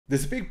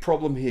There's a big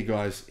problem here,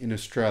 guys, in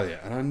Australia.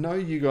 And I know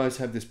you guys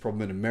have this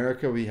problem in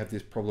America. We have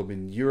this problem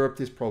in Europe.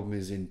 This problem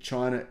is in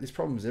China. This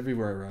problem is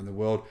everywhere around the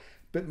world.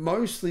 But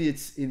mostly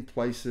it's in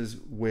places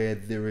where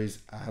there is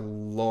a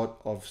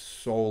lot of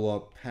solar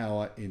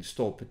power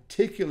installed,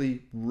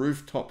 particularly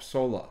rooftop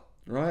solar,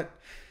 right?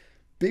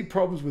 Big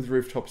problems with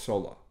rooftop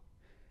solar.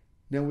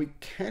 Now we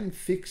can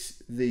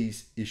fix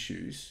these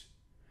issues.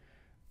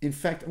 In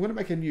fact, I'm going to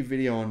make a new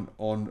video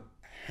on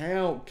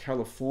how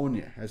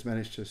California has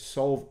managed to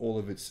solve all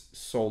of its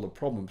solar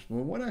problems.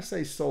 When I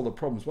say solar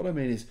problems, what I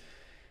mean is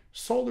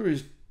solar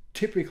is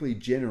typically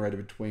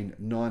generated between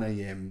 9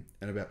 a.m.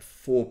 and about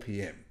 4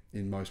 p.m.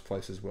 in most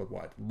places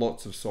worldwide.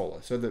 Lots of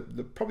solar. So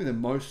probably the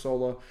most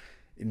solar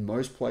in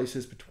most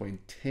places between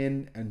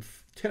 10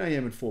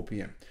 a.m. and 4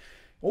 p.m.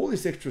 All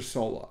this extra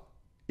solar,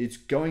 it's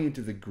going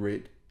into the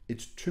grid.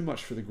 It's too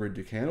much for the grid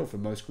to handle, for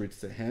most grids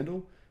to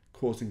handle,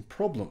 causing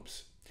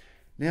problems.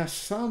 Now,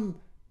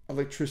 some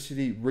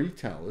electricity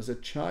retailers are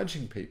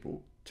charging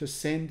people to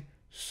send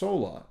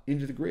solar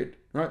into the grid,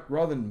 right?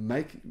 Rather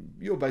than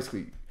you're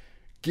basically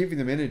giving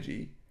them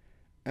energy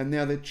and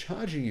now they're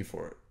charging you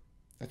for it.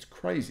 That's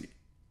crazy.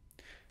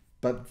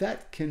 But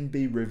that can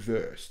be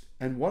reversed.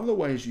 And one of the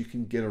ways you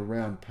can get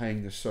around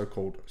paying the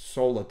so-called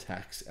solar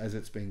tax, as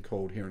it's been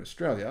called here in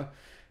Australia,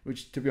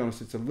 which to be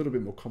honest, it's a little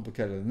bit more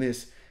complicated than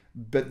this,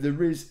 but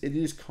it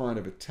is kind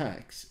of a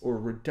tax or a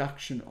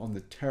reduction on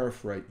the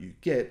tariff rate you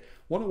get.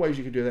 One of the ways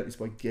you can do that is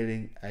by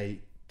getting a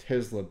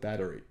Tesla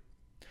battery.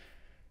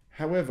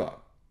 However,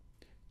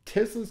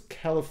 Tesla's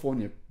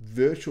California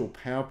virtual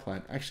power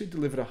plant actually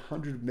delivered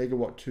 100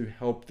 megawatt to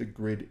help the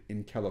grid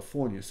in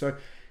California. So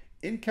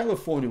in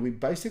California, we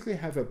basically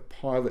have a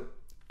pilot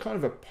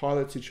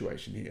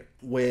situation here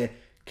where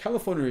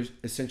California is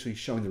essentially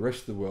showing the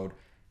rest of the world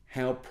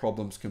how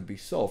problems can be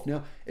solved.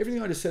 Now,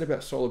 everything I just said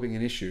about solar being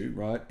an issue,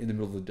 right, in the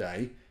middle of the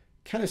day,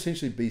 can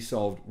essentially be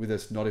solved with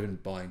us not even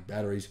buying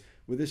batteries,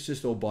 with us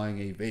just all buying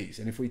EVs.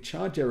 And if we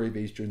charge our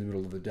EVs during the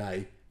middle of the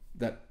day,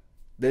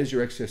 there's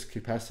your excess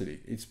capacity.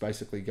 It's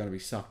basically going to be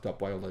sucked up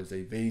by all those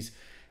EVs.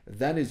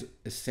 That is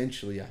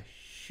essentially a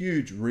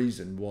huge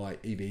reason why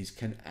EVs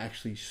can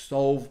actually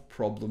solve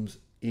problems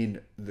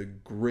in the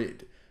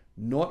grid.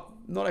 Not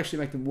actually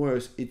make them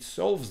worse, it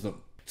solves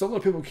them. So a lot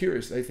of people are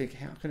curious. They think,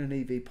 how can an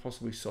EV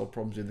possibly solve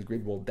problems in the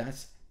grid? Well,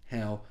 that's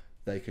how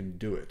they can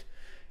do it.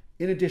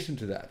 In addition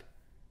to that,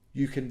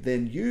 you can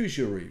then use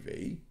your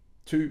EV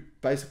to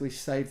basically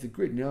save the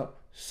grid. Now,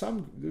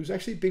 there was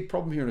actually a big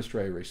problem here in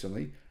Australia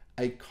recently.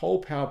 A coal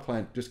power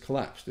plant just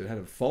collapsed. It had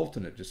a fault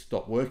and it just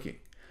stopped working.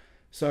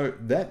 So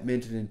that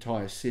meant an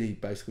entire city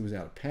basically was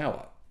out of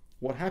power.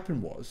 What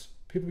happened was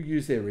people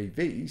used their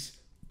EVs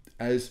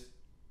as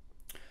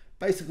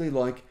basically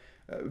like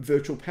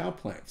virtual power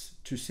plants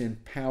to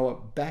send power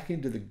back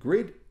into the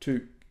grid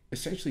to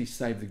essentially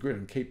save the grid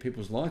and keep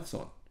people's lights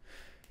on.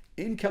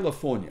 In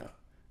California,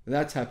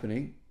 that's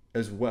happening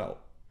as well,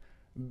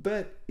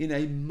 but in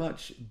a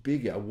much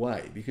bigger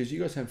way, because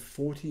you guys have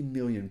 40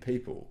 million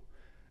people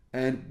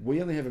and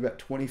we only have about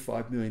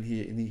 25 million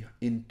here in the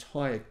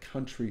entire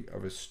country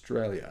of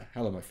Australia.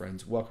 Hello, my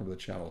friends. Welcome to the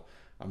channel.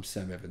 I'm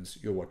Sam Evans.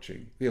 You're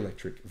watching the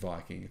Electric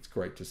Viking. It's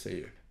great to see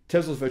you.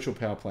 Tesla's virtual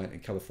power plant in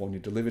California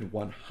delivered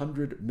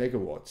 100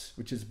 megawatts,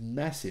 which is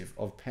massive,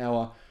 of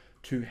power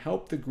to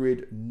help the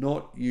grid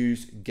not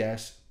use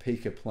gas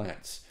peaker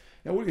plants.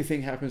 Now, what do you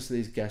think happens to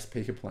these gas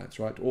peaker plants,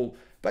 right? Well,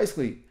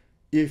 basically,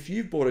 if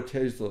you bought a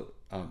Tesla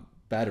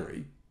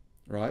battery,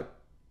 right,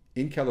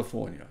 in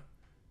California,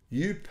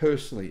 you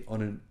personally,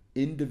 on an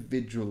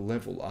individual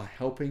level, are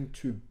helping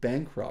to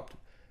bankrupt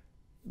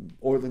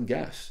oil and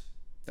gas.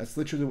 That's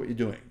literally what you're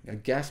doing. Now,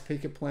 gas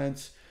peaker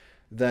plants,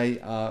 they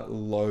are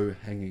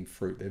low-hanging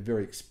fruit. They're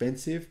very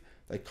expensive.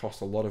 They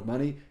cost a lot of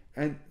money.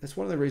 And that's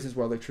one of the reasons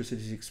why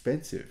electricity is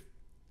expensive.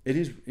 It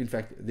is, in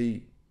fact,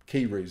 the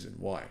key reason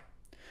why.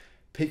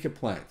 Peaker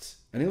plants.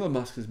 And Elon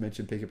Musk has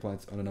mentioned peaker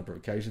plants on a number of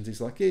occasions.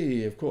 He's like,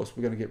 yeah, of course,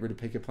 we're going to get rid of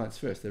peaker plants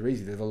first. They're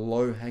easy. They're the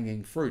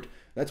low-hanging fruit.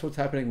 That's what's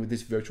happening with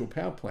this virtual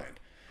power plant.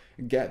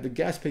 The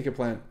gas peaker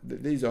plant,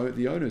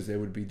 the owners there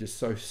would be just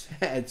so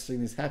sad seeing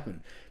this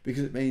happen,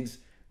 because it means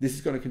this is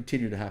going to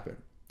continue to happen.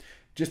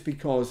 Just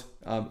because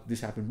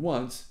this happened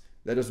once,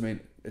 that doesn't mean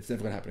it's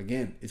never going to happen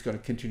again. It's going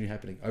to continue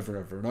happening over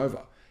and over and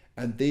over.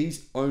 And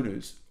these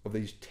owners of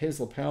these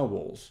Tesla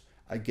Powerwalls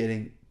are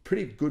getting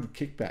pretty good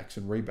kickbacks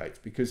and rebates,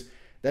 because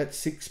that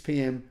 6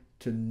 p.m.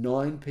 to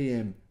 9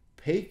 p.m.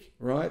 peak,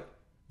 right?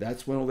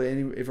 That's when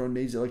everyone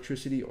needs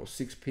electricity, or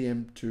 6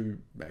 p.m. to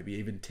maybe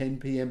even 10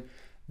 p.m.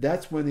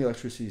 That's when the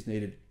electricity is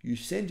needed. You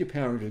send your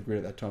power into the grid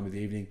at that time of the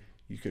evening,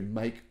 you can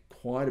make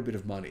quite a bit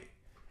of money.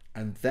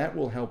 And that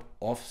will help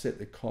offset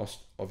the cost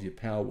of your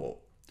Powerwall.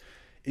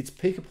 It's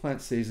peaker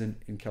plant season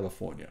in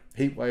California.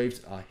 Heat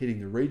waves are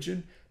hitting the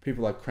region.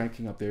 People are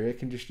cranking up their air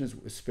conditioners,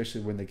 especially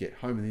when they get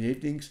home in the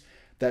evenings.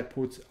 That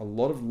puts a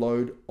lot of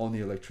load on the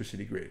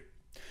electricity grid.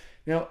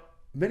 Now,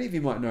 many of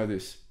you might know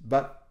this,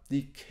 but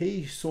the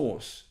key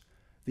source,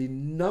 the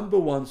number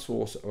one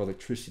source of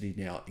electricity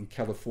now in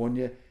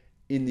California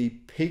in the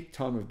peak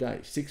time of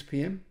day, 6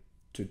 p.m.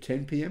 to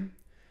 10 p.m.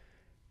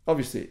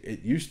 Obviously,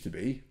 it used to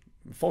be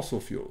fossil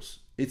fuels.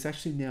 It's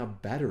actually now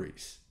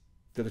batteries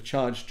that are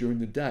charged during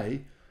the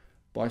day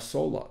by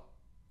solar.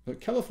 But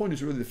California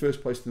is really the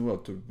first place in the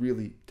world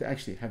to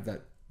actually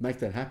make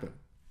that happen.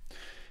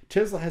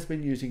 Tesla has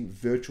been using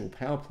virtual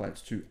power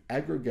plants to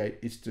aggregate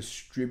its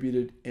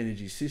distributed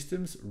energy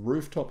systems,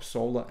 rooftop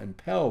solar and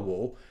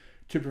Powerwall,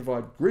 to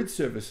provide grid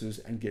services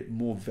and get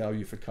more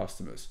value for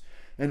customers.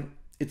 And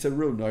it's a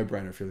real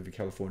no-brainer if you live in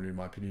California, in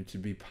my opinion, to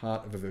be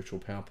part of a virtual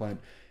power plant.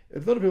 A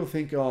lot of people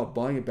think, oh,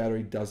 buying a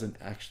battery doesn't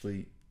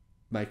actually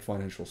make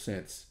financial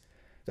sense.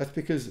 That's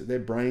because their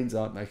brains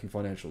aren't making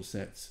financial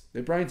sense.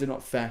 Their brains are not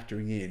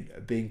factoring in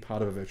being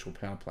part of a virtual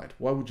power plant.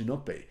 Why would you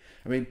not be?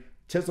 I mean,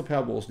 Tesla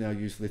Powerwalls now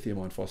use lithium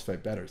iron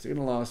phosphate batteries. They're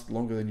going to last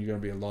longer than you're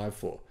going to be alive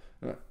for.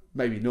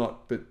 Maybe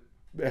not, but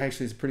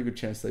actually there's a pretty good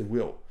chance they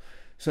will.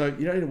 So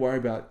you don't need to worry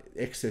about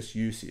excess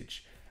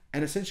usage.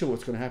 And essentially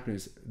what's going to happen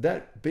is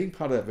that being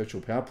part of that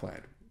virtual power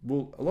plant,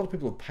 a lot of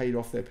people have paid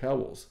off their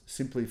Powerwalls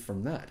simply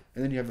from that.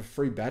 And then you have a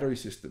free battery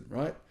system,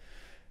 right?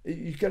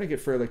 You're going to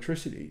get free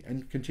electricity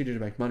and continue to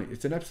make money.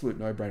 It's an absolute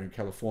no-brainer in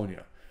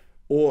California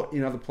or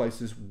in other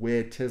places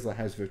where Tesla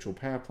has virtual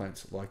power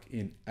plants, like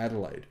in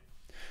Adelaide.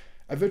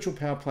 A virtual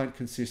power plant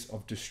consists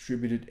of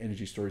distributed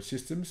energy storage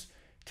systems.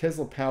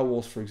 Tesla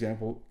Powerwalls, for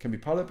example, can be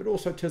part of it, but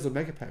also Tesla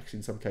Megapacks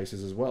in some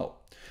cases as well.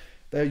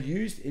 They are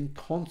used in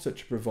concert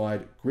to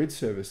provide grid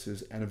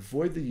services and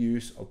avoid the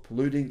use of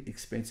polluting,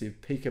 expensive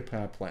peaker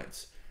power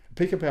plants.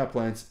 Peaker power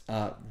plants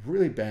are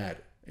really bad,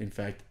 in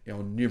fact,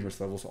 on numerous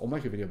levels. I'll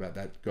make a video about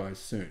that, guys,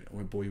 soon. I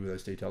won't bore you with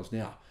those details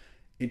now.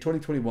 In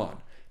 2021,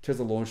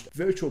 Tesla launched a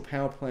virtual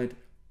power plant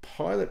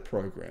pilot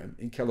program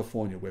in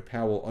California where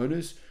Powerwall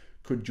owners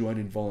could join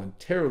in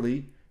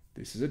voluntarily.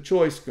 This is a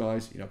choice,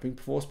 guys. You're not being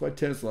forced by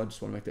Tesla. I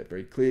just want to make that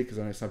very clear because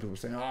I know some people are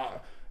saying, oh,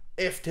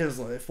 F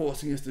Tesla, they're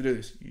forcing us to do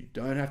this. You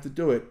don't have to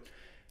do it.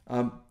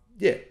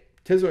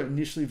 Tesla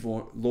initially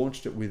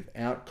launched it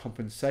without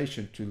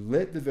compensation to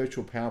let the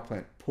virtual power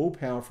plant pull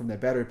power from their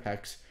battery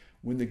packs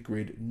when the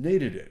grid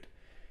needed it.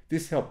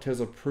 This helped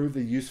Tesla prove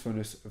the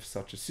usefulness of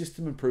such a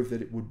system and prove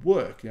that it would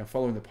work. Now,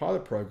 following the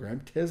pilot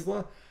program,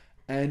 Tesla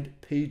and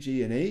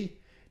PG&E,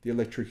 the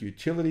electric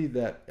utility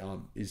that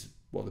is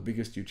the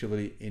biggest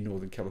utility in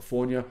Northern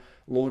California,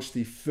 launched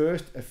the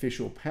first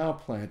official power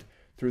plant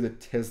through the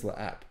Tesla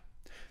app.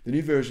 The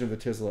new version of the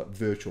Tesla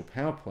virtual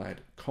power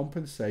plant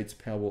compensates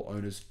Powerwall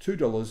owners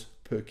 $2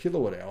 per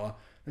kilowatt hour.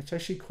 That's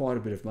actually quite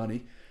a bit of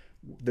money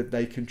that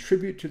they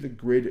contribute to the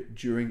grid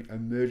during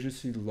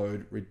emergency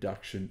load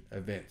reduction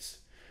events.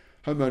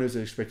 Homeowners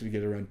are expected to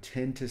get around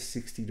 $10 to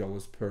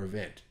 $60 per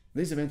event.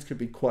 These events could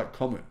be quite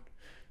common.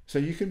 So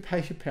you can pay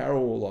your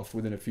Powerwall off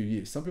within a few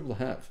years. Some people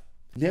have.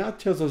 Now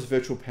Tesla's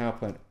virtual power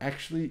plant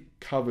actually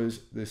covers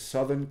the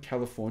Southern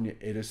California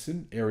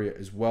Edison area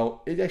as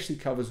well. It actually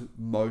covers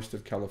most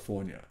of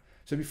California.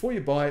 So before you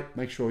buy it,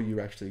 make sure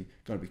you're actually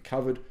going to be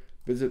covered,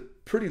 but it's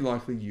pretty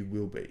likely you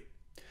will be.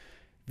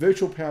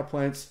 Virtual power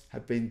plants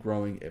have been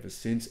growing ever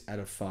since at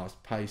a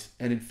fast pace.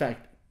 And in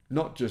fact,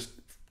 not just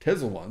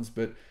Tesla ones,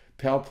 but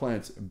power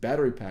plants,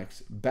 battery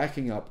packs,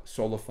 backing up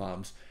solar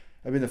farms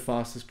have been the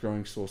fastest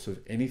growing source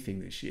of anything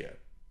this year.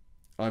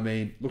 I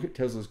mean, look at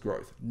Tesla's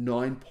growth,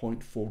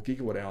 9.4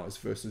 gigawatt hours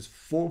versus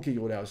 4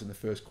 gigawatt hours in the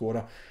first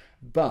quarter.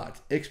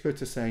 But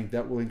experts are saying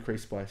that will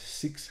increase by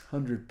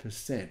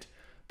 600%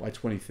 by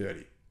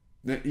 2030.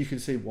 Now, you can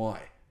see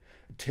why.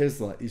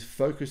 Tesla is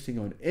focusing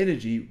on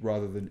energy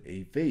rather than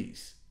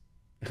EVs.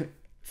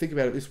 Think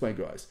about it this way,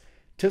 guys.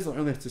 Tesla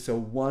only has to sell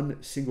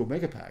one single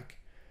megapack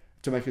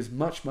to make as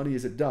much money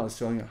as it does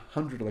selling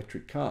 100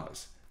 electric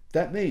cars.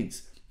 That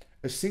means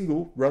a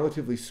single,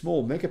 relatively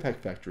small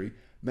megapack factory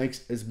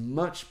makes as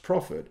much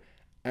profit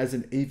as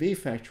an EV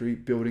factory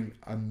building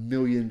 1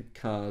 million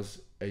cars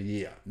a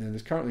year. Now,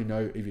 there's currently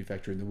no EV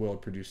factory in the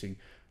world producing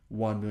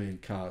 1 million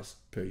cars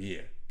per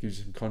year. Gives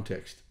you some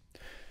context.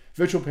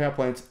 Virtual power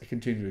plants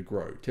continue to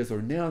grow. Tesla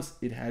announced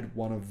it had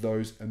one of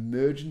those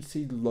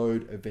emergency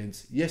load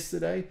events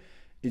yesterday.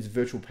 Its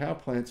virtual power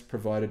plants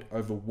provided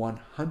over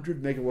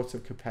 100 megawatts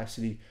of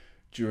capacity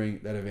during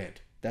that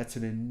event. That's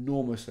an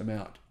enormous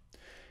amount.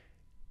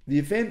 The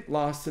event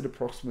lasted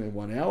approximately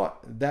 1 hour.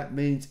 That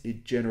means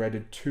it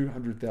generated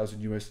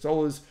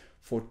 $200,000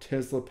 for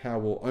Tesla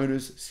Powerwall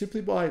owners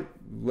simply by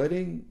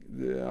letting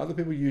the other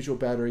people use your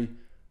battery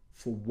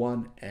for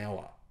 1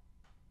 hour.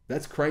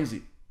 That's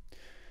crazy.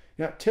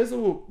 Now, Tesla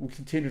will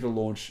continue to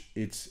launch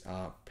its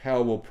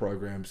Powerwall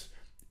programs,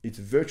 its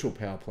virtual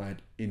power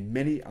plant in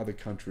many other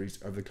countries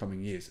over the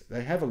coming years.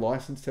 They have a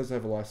license, Tesla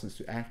have a license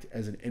to act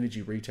as an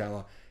energy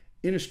retailer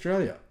in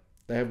Australia.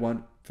 They have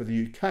one for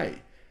the UK.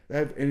 They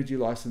have energy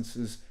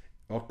licenses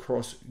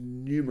across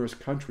numerous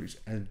countries,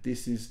 and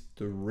this is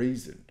the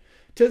reason.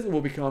 Tesla will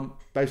become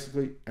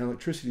basically an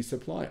electricity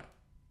supplier.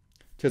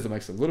 Tesla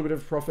makes a little bit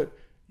of profit,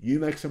 you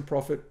make some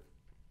profit.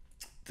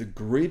 The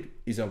grid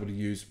is able to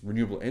use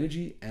renewable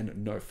energy and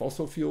no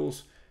fossil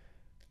fuels,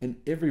 and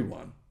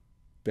everyone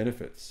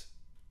benefits.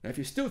 Now, if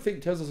you still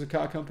think Tesla's a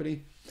car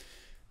company,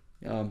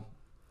 there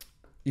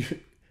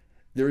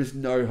is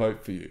no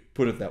hope for you,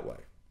 put it that way.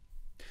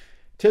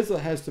 Tesla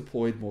has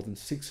deployed more than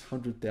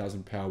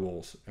 600,000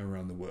 Powerwalls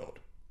around the world,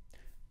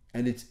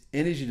 and its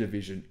energy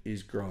division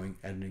is growing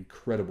at an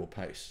incredible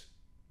pace.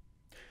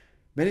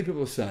 Many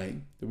people are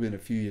saying that within a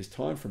few years'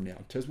 time from now,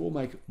 Tesla will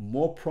make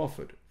more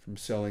profit from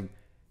selling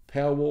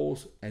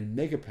Powerwalls and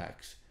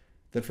Megapacks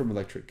than from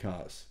electric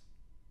cars.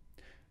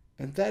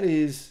 And that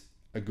is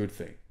a good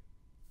thing.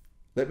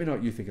 Let me know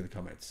what you think in the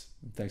comments.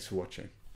 Thanks for watching.